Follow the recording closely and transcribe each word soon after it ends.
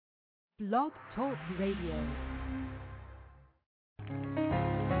Blog Talk Radio.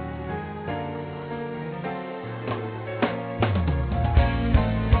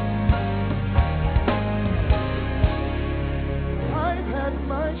 I've had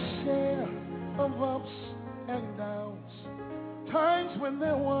my share of ups and downs, times when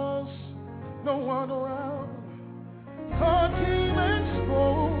there was no one around. God came and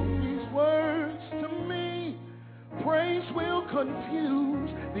spoke these words to me. Praise will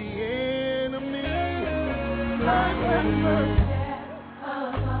confuse the enemy. I've had my share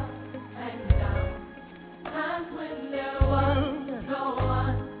of ups and downs, times when there was no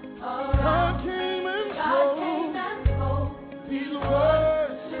one around. God came and spoke these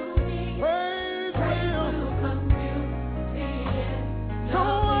words to me. Praise will confuse the enemy. So I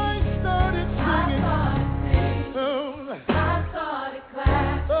started singing. I started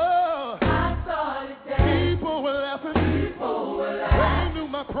clapping. I started dancing. People were laughing. They knew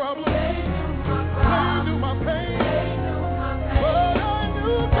my problem. They knew my pain. But I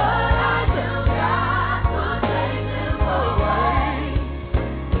knew God would take them away.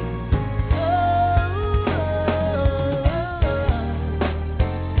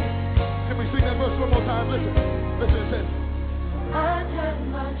 Can we sing that verse one more time? Listen, it says, I've had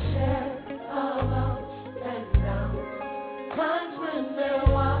my share of ups and downs, times when there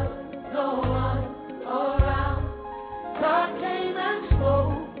was no one around. God came and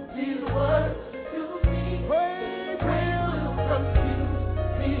spoke these words to me. Praise will confuse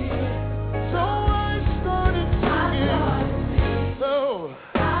me. So I started singing. So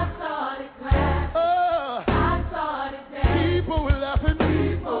I started clapping. I started dancing. People were laughing. They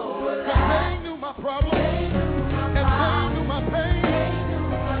knew my problem. They knew my pain.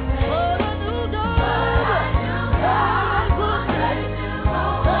 But I knew God would take them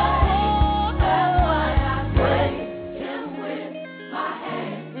away. That's why I praise Him with my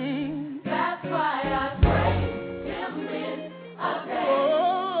hands. That's why I praise Him with a dance.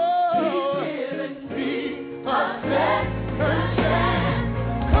 He's given me a second chance.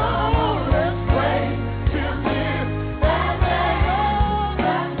 Come on, let's praise Him with that dance.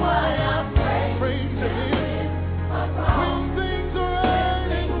 That's why I praise Him with a song. When things are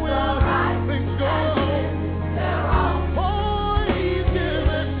right and when things go wrong, oh, He's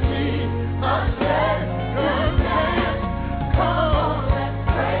given me a second chance. Come on, let's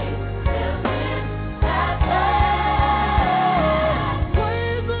praise Him with that dance.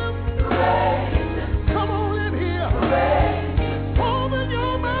 Praise Him. Come on in here. Open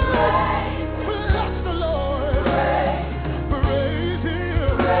your mouth. Bless the Lord. Praise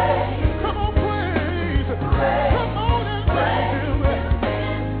Him. Come on, praise. Come on and praise Him.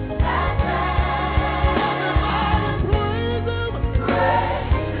 Everybody praise Him.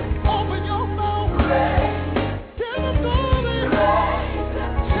 Open your mouth. Give Him glory.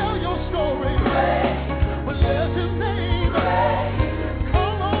 Tell your story. Bless His name.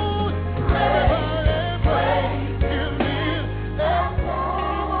 Come on, everybody praise Him in that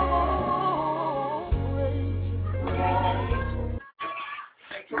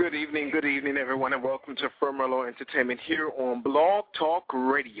Good evening, everyone, and welcome to Merlot Entertainment here on Blog Talk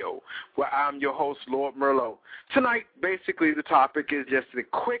Radio, where I'm your host, Lord Merlot. Tonight, basically, the topic is just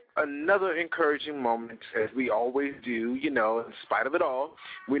another encouraging moment, as we always do, in spite of it all.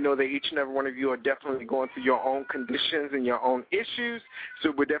 We know that each and every one of you are definitely going through your own conditions and your own issues,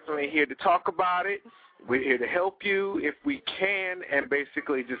 so we're definitely here to talk about it. We're here to help you if we can and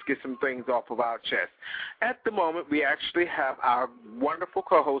basically just get some things off of our chest. At the moment, we actually have our wonderful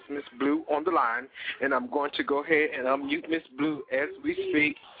co-host, Miss Blue, on the line, and I'm going to go ahead and unmute Miss Blue as we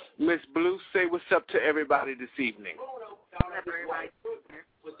speak. Miss Blue, say what's up to everybody this evening.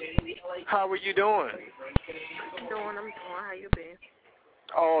 How are you doing? I'm doing. How you been?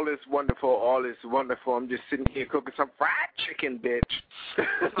 All is wonderful. I'm just sitting here cooking some fried chicken, bitch.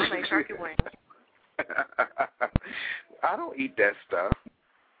 I make turkey wings. I don't eat that stuff.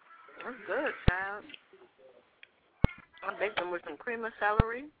 That's good, child. I baked them with some cream of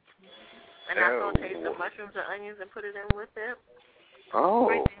celery, and I sauteed some mushrooms and onions and put it in with it.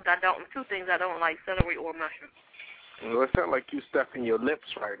 Oh. Two things I don't like: celery or mushrooms. Well, it sounds like you stuffing your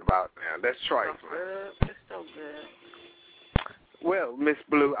lips right about now. That's trifling. It's so good. Well, Miss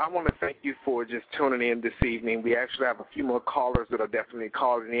Blue, I want to thank you for just tuning in this evening. We actually have a few more callers that are definitely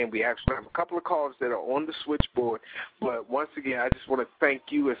calling in. We actually have a couple of callers that are on the switchboard. But once again, I just want to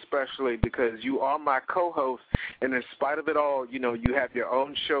thank you especially because you are my co-host. And in spite of it all, you have your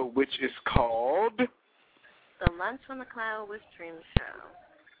own show, which is called The Lunch on the Cloud with Stream Show.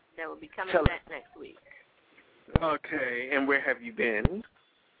 That will be coming back next week. Okay, and where have you been?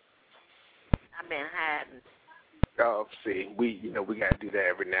 I've been hiding. Oh, see, we got to do that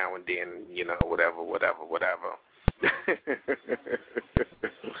every now and then, whatever.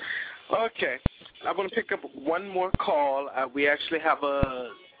 Okay, I'm going to pick up one more call. We actually have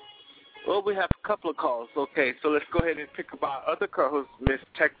we have a couple of calls. Okay, so let's go ahead and pick up our other co-host, Miss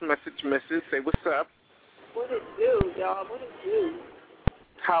Text Message Mrs. Say what's up. What it do, y'all? What it do?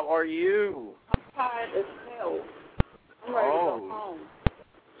 How are you? I'm tired as hell. I'm ready to go home.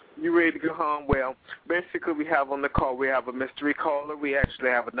 You ready to go home? Well, basically we have on the call, we have a mystery caller. We actually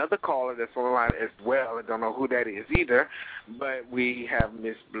have another caller that's on the line as well. I don't know who that is either, but we have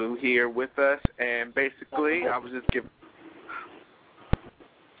Miss Blue here with us, and basically I was just giving...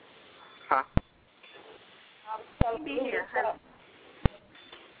 Huh? Be here.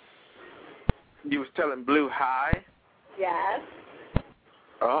 You was telling Blue hi? Yes.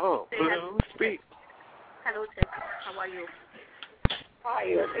 Oh, Blue, speak. Hello, Tiff. How are you?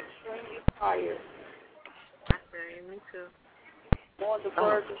 Tired, extremely tired. I feel you. Me too. More the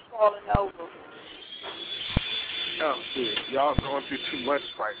birds are falling over. Oh, see, y'all going through too much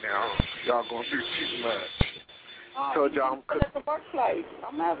right now. Y'all going through too much. Told y'all I'm at the workplace.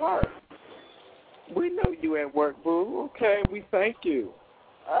 I'm at work. We know you at work, Boo. Okay, we thank you.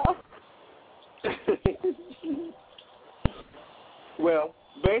 Well,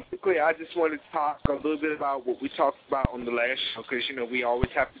 basically, I just wanted to talk a little bit about what we talked about on the last show because, we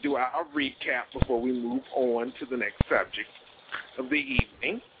always have to do our recap before we move on to the next subject of the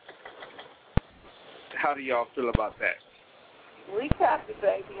evening. How do y'all feel about that? Recap it,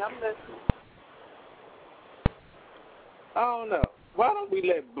 baby. I'm listening. I don't know. Why don't we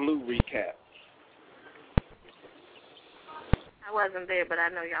let Blue recap? I wasn't there, but I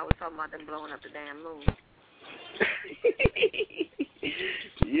know y'all was talking about them blowing up the damn moon.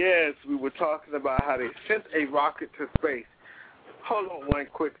 Yes, we were talking about how they sent a rocket to space. Hold on one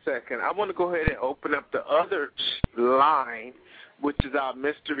quick second. I want to go ahead and open up the other line, which is our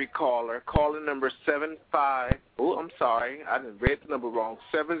mystery caller. Caller number 75. Oh, I'm sorry. I read the number wrong.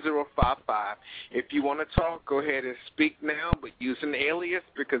 7055. If you want to talk, go ahead and speak now, but use an alias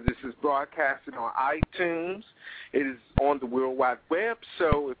because this is broadcasted on iTunes. It is on the World Wide Web,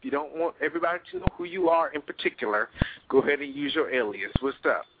 so if you don't want everybody to know who you are in particular, go ahead and use your alias. What's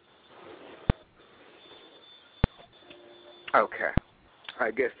up? Okay.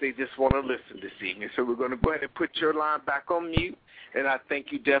 I guess they just want to listen this evening, so we're going to go ahead and put your line back on mute, and I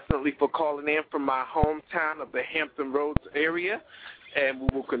thank you definitely for calling in from my hometown of the Hampton Roads area, and we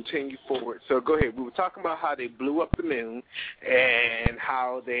will continue forward. So go ahead. We were talking about how they blew up the moon and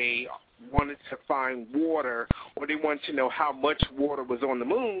how they wanted to find water, or they wanted to know how much water was on the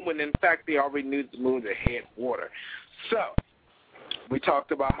moon when, in fact, they already knew the moon that had water. So we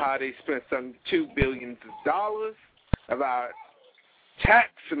talked about how they spent some $2 billion of our tax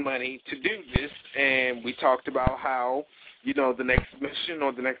money to do this, and we talked about how, the next mission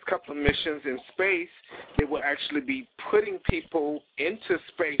or the next couple of missions in space, they will actually be putting people into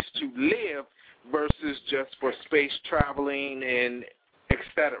space to live versus just for space traveling and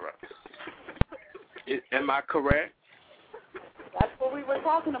etc. Am I correct? That's what we were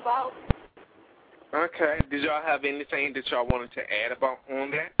talking about. Okay. Did y'all have anything that y'all wanted to add about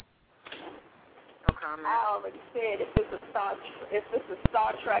on that? No comment. I already said if it's a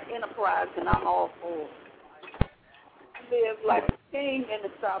Star Trek Enterprise, then I'm all for it. Live like a king in the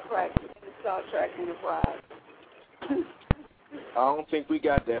Star Trek Enterprise. I don't think we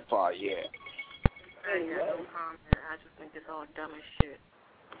got that far yet. I ain't got no comment. I just think it's all dumb as shit.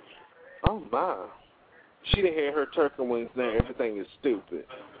 Oh my. She done had her turkey wings there. Everything is stupid.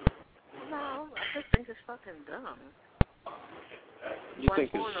 No, I just think it's fucking dumb. You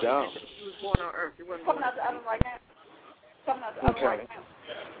think it's dumb? He was born on Earth. He wasn't Coming out the oven right now.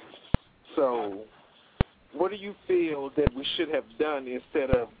 So, what do you feel that we should have done instead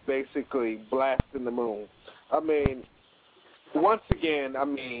of basically blasting the moon? I mean, once again,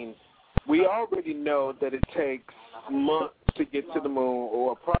 we already know that it takes months to get to the moon,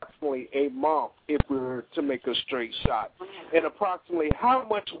 or approximately a month if we were to make a straight shot. And approximately how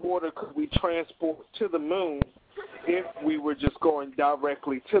much water could we transport to the moon if we were just going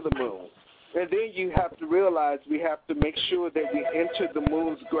directly to the moon? And then you have to realize we have to make sure that we enter the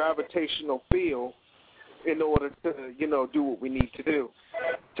moon's gravitational field in order to, do what we need to do.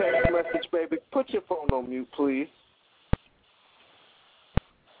 Text message, baby. Put your phone on mute, please.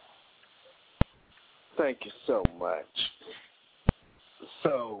 Thank you so much.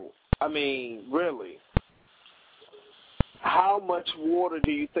 So, really, how much water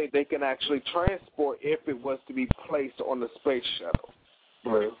do you think they can actually transport if it was to be placed on the space shuttle?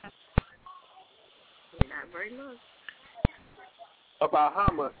 Blue? Not very much. About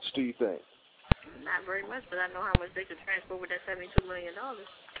how much do you think? Not very much, but I know how much they could transfer with that $72 million.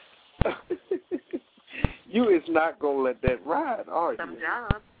 You is not going to let that ride, are you? Some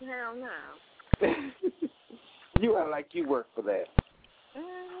jobs? Hell no. You are like you work for that.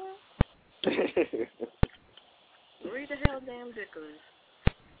 Read the hell damn Dickens.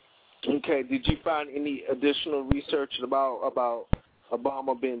 Okay, did you find any additional research about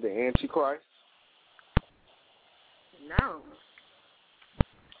Obama being the Antichrist? No.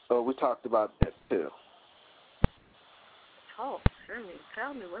 Oh, we talked about that too.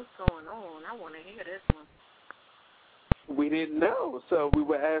 Tell me what's going on. I want to hear this one. We didn't know, so we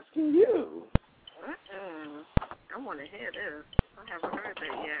were asking you. I want to hear this. I haven't heard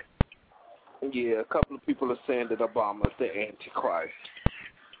that yet. Yeah, a couple of people are saying that Obama's the Antichrist.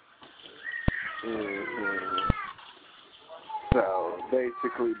 So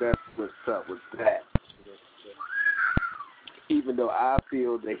basically, that's what's up with that. Even though I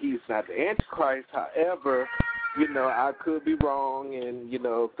feel that he's not the Antichrist, however, I could be wrong, and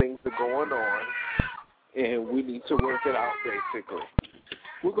things are going on, and we need to work it out. Basically,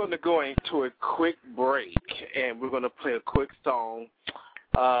 we're going to go into a quick break, and we're going to play a quick song.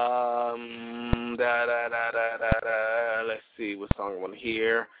 Let's see what song I want to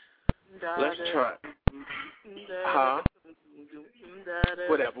hear. Let's try. Huh?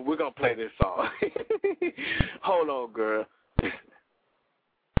 Whatever. We're going to play this song. Hold on, girl. This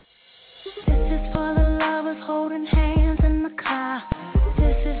is for the lovers holding hands in the car.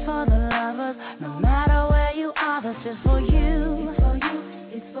 This is for the lovers, no matter where you are. This is for you. It's for you.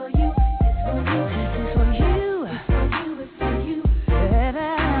 It's for you. It's for you. This is for you. It's for you. It's for you. Baby.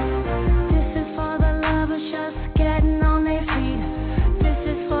 This is for the lovers just getting on their feet. This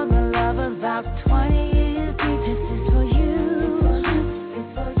is for the lovers about 20 years deep. This is for you. It's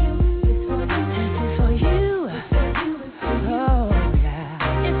for you. It's for you. This is for you. It's for you. It's for you. Oh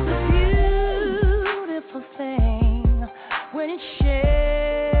yeah. It's a beautiful thing when it's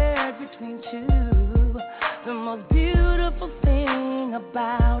shared between two. The most beautiful thing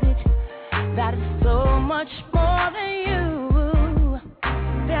about it, that is so much more than you.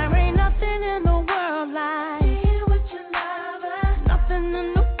 There ain't nothing in the world like being with your lover. Nothing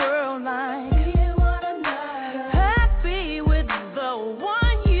in the world like being one another. Happy with the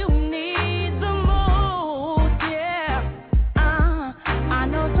one you need the most. Yeah. I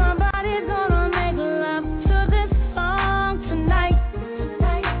know somebody's gonna make love to this song tonight.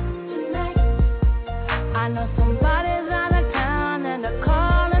 I know somebody's out of town and they're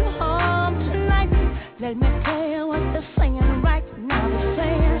calling home tonight. Let me tell you what they're saying right now. They're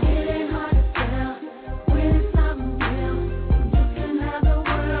saying it ain't hard to tell when it's something real. You can have the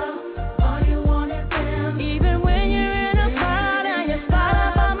world, all you want is them. Even when you're in a crowd and you're spot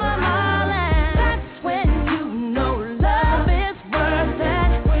up on my mind, that's when you know love is worth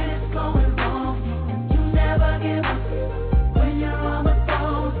it. When it's going wrong and you never give up. When you're on the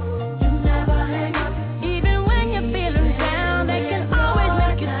phone, you never hang up. Even when you're feeling down, they can always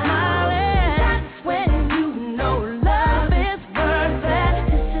make you smile. That's when you know love is worth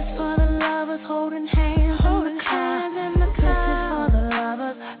it. This is for the lovers holding hands in the car. This is for the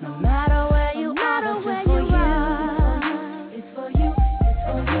lovers, no matter where you are. This is for you. It's for you. It's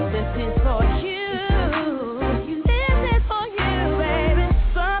for you. This is for you. This is for you, baby.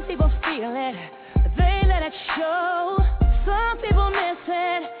 Some people feel it, they let it show. Some people miss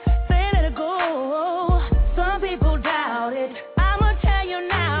it, they let it go. Some people doubt it. I'ma tell you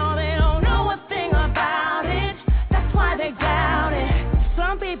now, they don't know a thing about it. That's why they doubt it.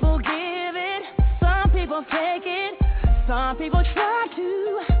 Some people give it, some people take it. Some people try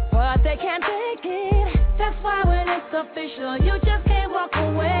to, but they can't take it. That's why when it's official, you just can't walk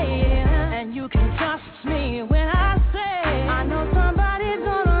away. And you can trust me when I say, I know somebody's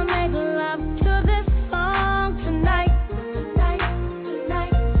gonna make love to this song tonight.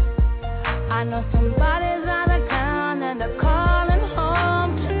 I know somebody's out of town and they're calling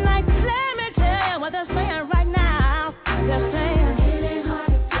home tonight. Let me tell you what they're saying right now. They're saying it ain't hard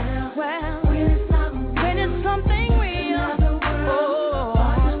to tell. Well, when it's something real. Oh,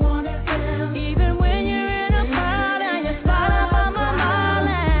 even when you're in a crowd and you're spot up on my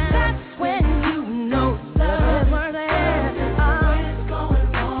mind, that's when you know love is worth it. When it's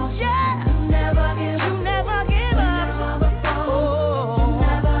going wrong, yeah, you never give up. Oh,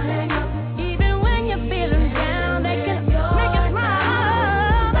 never hang up. Even when you're feeling down, they can make you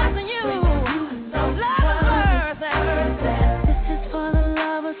smile. That's when you know love is worth it. This is for the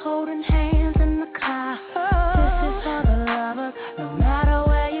lovers holding hands in the car. This is for the lovers, no matter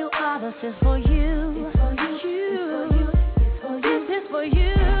where you are. This is for you. It's for you. This is for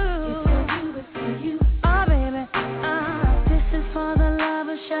you. Oh, baby. This is for the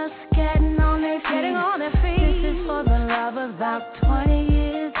lovers just getting on their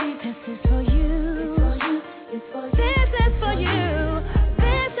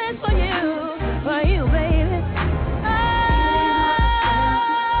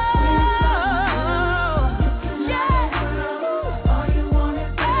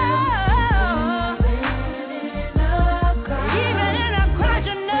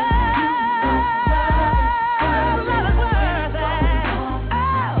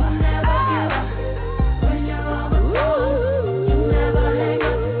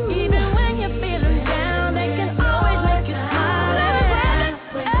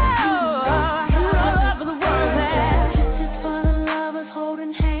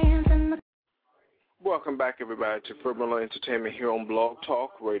guide to Merlot Entertainment here on Blog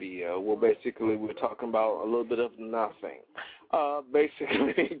Talk Radio. Well, basically, we're talking about a little bit of nothing.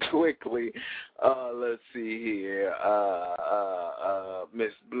 Basically, quickly, let's see here.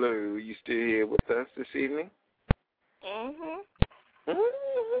 Miss Blue, you still here with us this evening?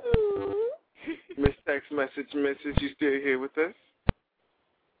 Miss Text Message, Mrs., you still here with us?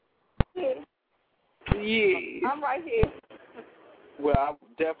 Yeah. I'm right here. Well, I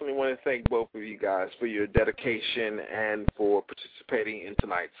definitely want to thank both of you guys for your dedication and for participating in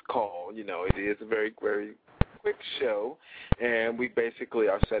tonight's call. You know, it is a very, very quick show, and we basically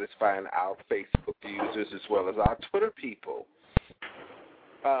are satisfying our Facebook users as well as our Twitter people.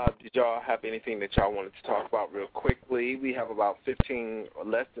 Did y'all have anything that y'all wanted to talk about real quickly? We have about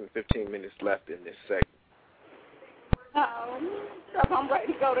less than 15 minutes left in this segment. I'm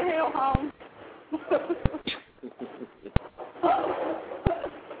ready to go to hell home.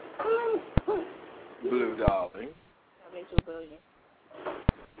 Blue, darling. 72 billion.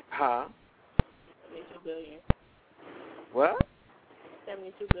 Huh? 72 billion. What?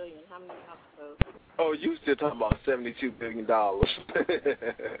 72 billion. How many households? Oh, you still talking about $72 billion.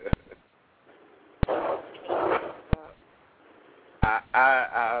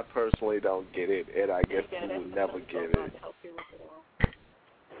 I personally don't get it, and I guess you will never get it.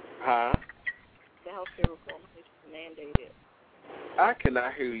 Huh? The healthcare reform is mandated. I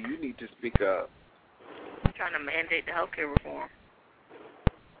cannot hear you. You need to speak up. I'm trying to mandate the healthcare reform.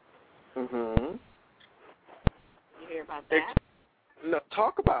 Mm-hmm. You hear about that? No,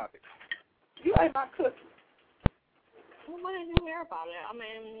 talk about it. You ate my cookie. Well, what did you hear about it? I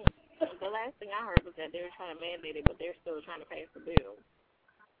mean, the last thing I heard was that they were trying to mandate it, but they're still trying to pass the bill.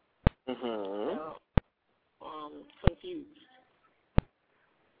 Mm-hmm. So, confused.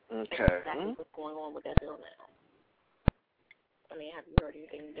 Okay. Exactly what's going on with that bill now. I mean, have you heard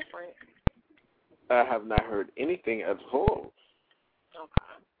anything different? I have not heard anything at all.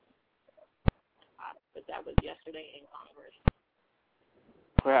 Okay. But that was yesterday in Congress.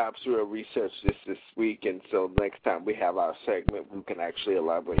 Perhaps we'll research this week, and so next time we have our segment, we can actually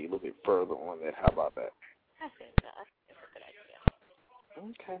elaborate a little bit further on that. How about that? I think that's a good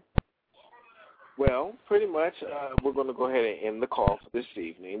idea. Okay. Well, pretty much, we're going to go ahead and end the call for this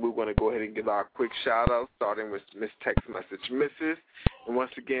evening. We're going to go ahead and give our quick shout-out, starting with Miss Text Message Mrs. And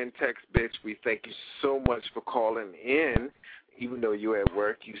once again, Text Bitch, we thank you so much for calling in. Even though you're at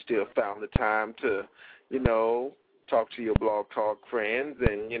work, you still found the time to, talk to your Blog Talk friends.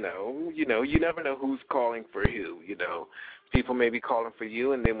 And, you never know who's calling for who, People may be calling for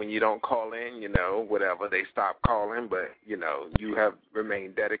you, and then when you don't call in, whatever, they stop calling. But, you have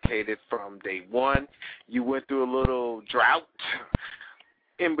remained dedicated from day one. You went through a little drought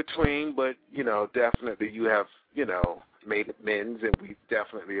in between, but, definitely you have, made amends, and we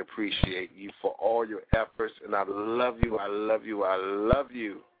definitely appreciate you for all your efforts. And I love you, I love you, I love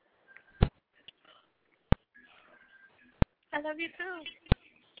you. I love you, too.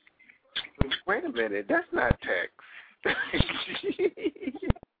 Wait a minute, that's not text.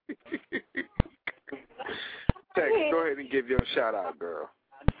 Text, go ahead and give your shout-out, girl.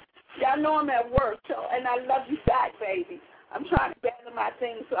 Y'all know I'm at work, and I love you back, baby. I'm trying to gather my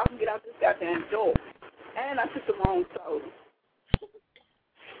things so I can get out this goddamn door. And I took the wrong soda.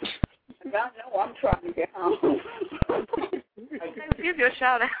 Y'all know I'm trying to get home. Give your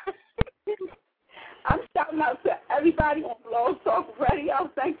shout-out. I'm shouting out to everybody on Blog Talk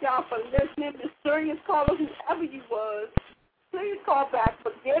Radio. Thank y'all for listening. Mysterious caller, whoever you was, please call back.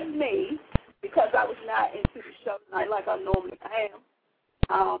 Forgive me because I was not into the show tonight like I normally am.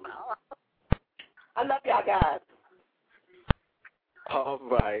 I love y'all guys. All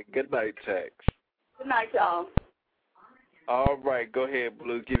right. Good night, Tex. Good night, y'all. All right. Go ahead,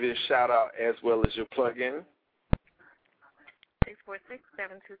 Blue. Give you a shout-out as well as your plug-in.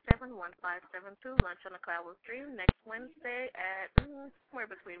 646-727-1572. Lunch on the Cloud will stream next Wednesday at somewhere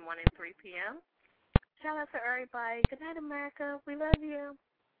between 1 and 3 p.m. Shout out to everybody. Good night, America. We love you.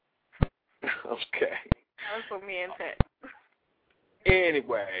 Okay. That was for me and Ted.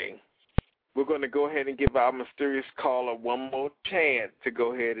 Anyway, we're going to go ahead and give our mysterious caller one more chance to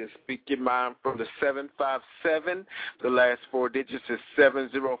go ahead and speak your mind from the 757. The last four digits is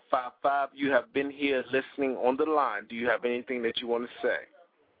 7055. You have been here listening on the line. Do you have anything that you want to say?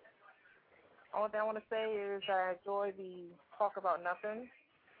 All I want to say is I enjoy the Talk About Nothing,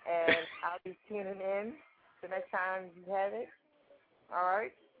 and I'll be tuning in the next time you have it. All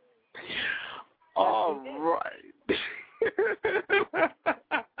right? All right.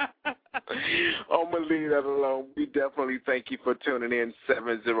 I'm going to leave that alone. We definitely thank you for tuning in,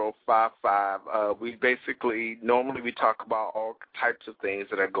 7055. Normally we talk about all types of things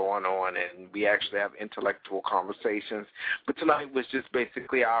that are going on, and we actually have intellectual conversations. But tonight was just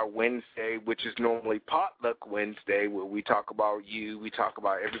basically our Wednesday, which is normally Potluck Wednesday, where we talk about you, we talk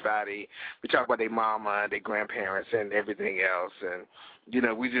about everybody, we talk about their mama, their grandparents, and everything else. And,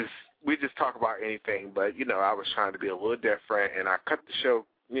 we just talk about anything. But, I was trying to be a little different, and I cut the show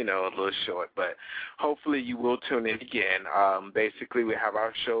a little short, but hopefully you will tune in again. Basically, we have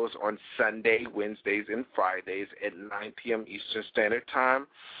our shows on Sunday, Wednesdays, and Fridays at 9 p.m. Eastern Standard Time.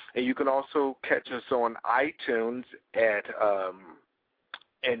 And you can also catch us on iTunes at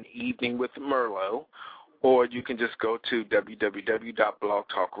An Evening with Merlot, or you can just go to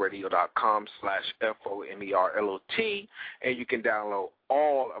www.blogtalkradio.com/FOMERLOT, and you can download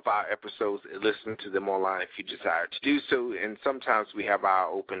all of our episodes and listen to them online if you desire to do so. And sometimes we have our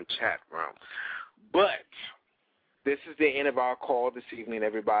open chat room. But this is the end of our call this evening,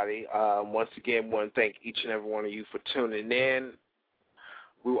 everybody. Once again, I want to thank each and every one of you for tuning in.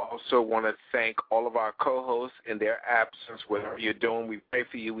 We also want to thank all of our co-hosts in their absence. Whatever you're doing, we pray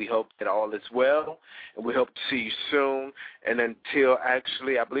for you. We hope that all is well, and we hope to see you soon. And until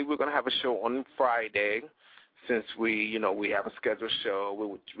actually, I believe we're going to have a show on Friday, since we have a scheduled show.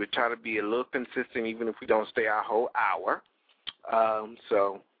 We're trying to be a little consistent, even if we don't stay our whole hour.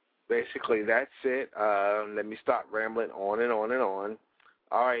 So basically, that's it. Let me stop rambling on and on and on.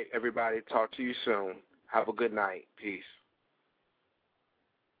 All right, everybody, talk to you soon. Have a good night. Peace.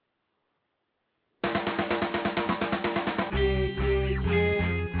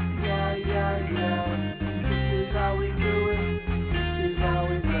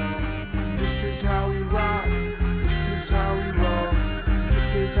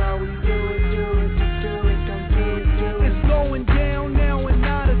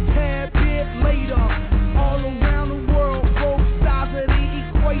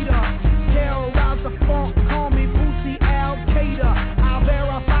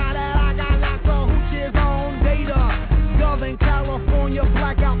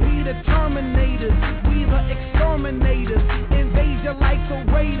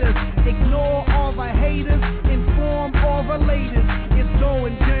 Ignore all the haters, inform all the latest. It's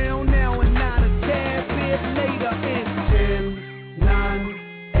going down now and not a tad bit later. In 10, 9,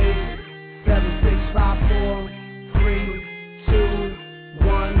 8, 7, 6, 5, 4, 3, 2,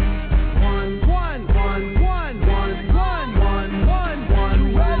 1, 1, 1, 1, 1, 1, 1, 1, 1.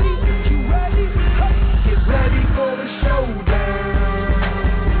 You ready? You ready? Get ready for the showdown.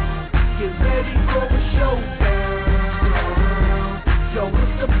 Get ready for the showdown. Yo,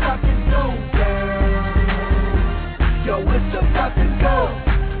 it's about to go down. Yo, it's about to go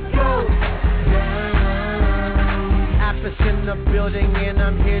down. Apples in the building and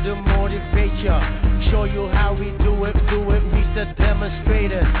I'm here to motivate ya. Show you how we do it, meet the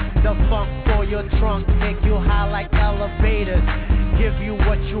demonstrators. The funk for your trunk, make you high like elevators. Give you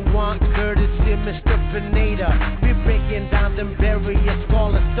what you want, courtesy Mr. Pineda. We're breaking down them barriers,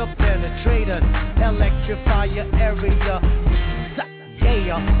 call us the penetrators. Electrify your area.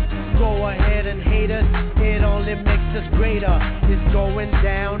 Yeah, go ahead and hate us, it only makes us greater. It's going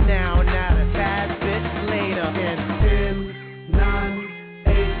down now, not a tad bit later. In 10, 9,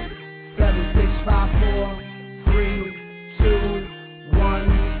 8, 7, 6, 5, 4, 3, 2,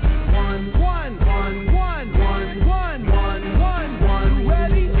 1, 1, 1, 1, 1, 1, 1, 1, 1. You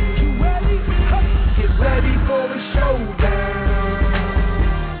ready? You ready? Get ready for the showdown.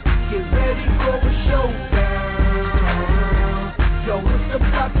 Get ready for the showdown. Yo, it's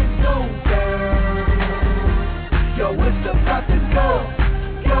about to go down. Yo, it's about to go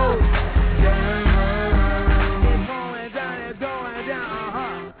down. It's going down, it's going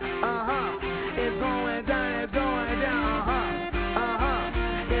down, It's going down, it's going down,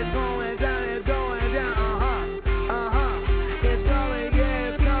 It's going down, it's going down, It's coming, yeah,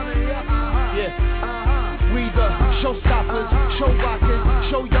 it's coming, yeah, We the showstoppers, show rockers,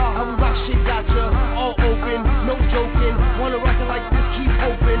 show y'all how we rock shit, gotcha. All open, no joking. Wanna rock it like this, keep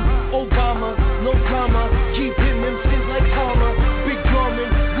open. Obama, no drama. Keep hitting them skins like karma. Big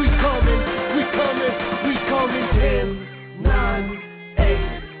drumming, we coming, we coming, we coming. 10, 9,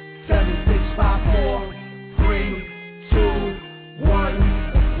 8, 7, 6, 5, 4, 3, 2,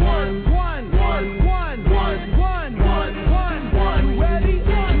 1, 1, 1, 1, 1, 1, 1, 1. You ready?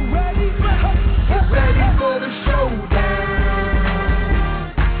 You ready? Get ready for the showdown.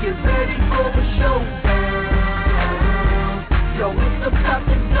 Get ready for the showdown. Yo, it's about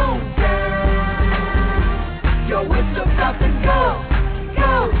to go down. Yo, it's about to go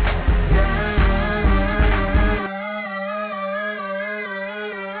down.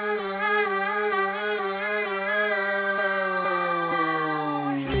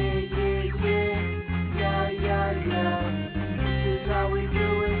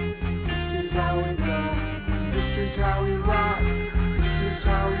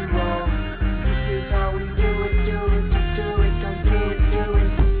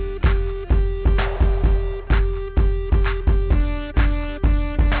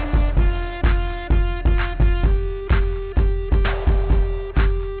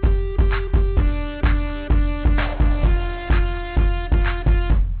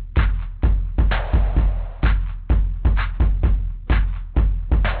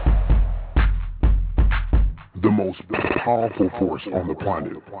 powerful force on the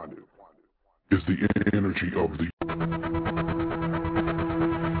planet is the energy of the